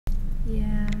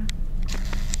Yeah.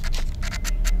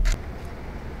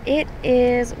 It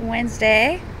is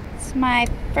Wednesday. It's my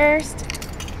first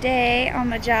day on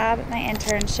the job at my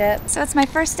internship. So it's my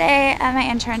first day at my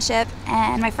internship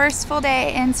and my first full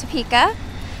day in Topeka.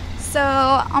 So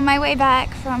on my way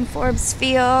back from Forbes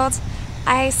Field,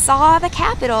 I saw the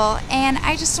Capitol and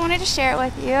I just wanted to share it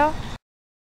with you.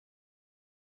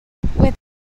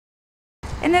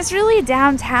 In this really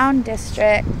downtown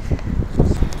district.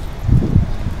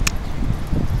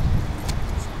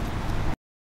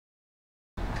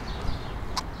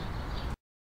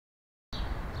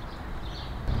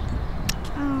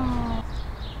 Oh,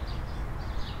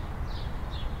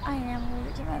 I am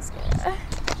allergic to mascara.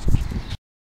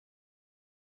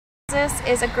 This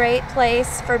is a great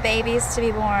place for babies to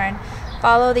be born.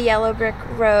 Follow the yellow brick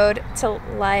road to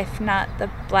life, not the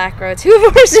black road to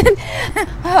abortion.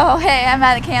 Oh, hey, I'm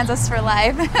at Kansas for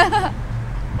life.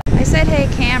 I said, hey,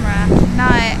 camera,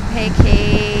 not hey,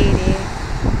 Katie.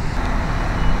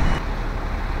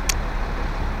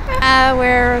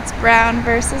 Where it's brown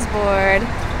versus board.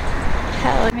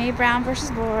 Tell me brown versus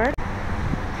board.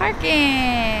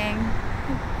 Parking.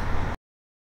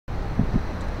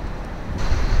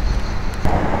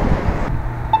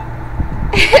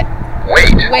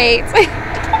 Wait.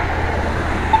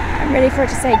 I'm ready for it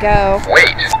to say go.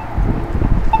 Wait.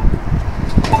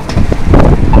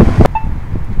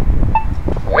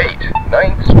 Wait.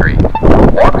 9th Street.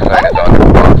 Walk sign is on the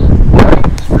bus. 9th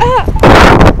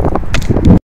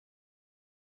Street.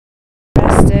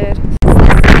 Arrested.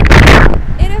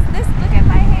 It is this. Look at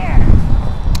my hair.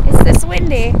 It's this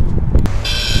windy.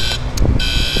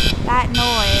 That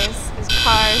noise is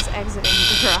cars exiting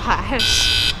the garage.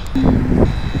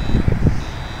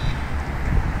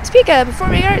 Topeka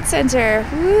Performing Arts Center.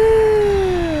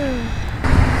 Woo!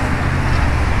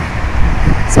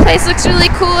 This place looks really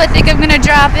cool. I think I'm gonna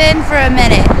drop in for a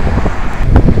minute.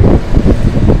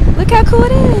 Look how cool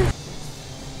it is.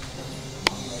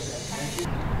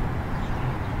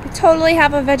 They totally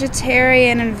have a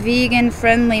vegetarian and vegan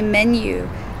friendly menu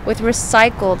with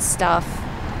recycled stuff.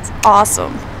 It's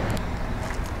awesome.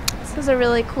 This is a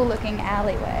really cool looking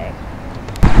alleyway.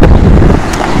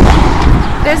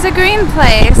 There's a green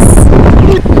place.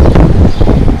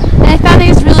 And I found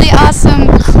these really awesome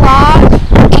clock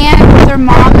and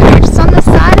thermometers on the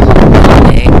side of the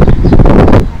building.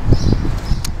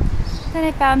 Then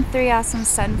I found 3 awesome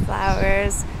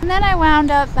sunflowers. And then I wound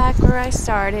up back where I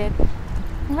started,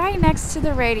 right next to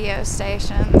the radio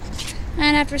station.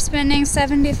 And after spending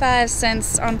 75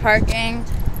 cents on parking,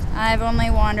 I've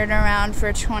only wandered around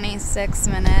for 26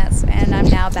 minutes and I'm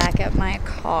now back at my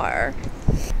car.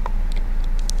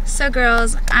 So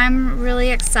girls, I'm really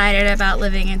excited about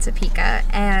living in Topeka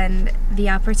and the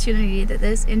opportunity that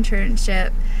this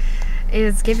internship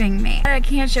is giving me. I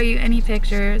can't show you any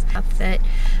pictures of that.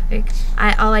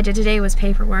 All I did today was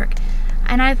paperwork.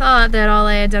 And I thought that all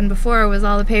I had done before was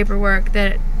all the paperwork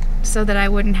so that I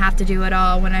wouldn't have to do it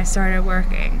all when I started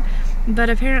working. But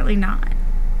apparently not.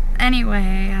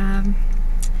 Anyway,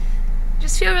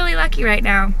 just feel really lucky right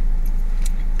now.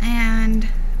 And,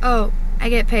 oh, I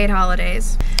get paid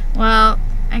holidays. Well,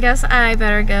 I guess I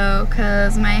better go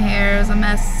because my hair is a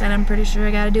mess and I'm pretty sure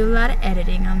I gotta do a lot of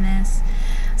editing on this.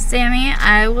 Sammy,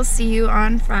 I will see you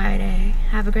on Friday.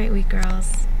 Have a great week,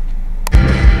 girls. And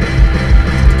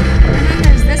then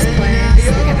there's this place.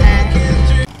 Look at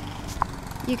that.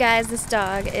 You guys, this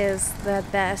dog is the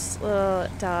best little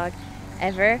dog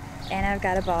ever and I've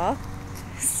got a ball.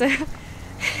 So,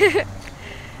 come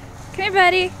here,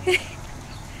 buddy.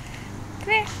 Come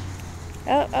here.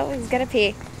 Oh, he's gotta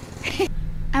pee.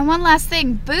 And one last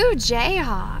thing, boo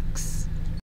Jayhawk.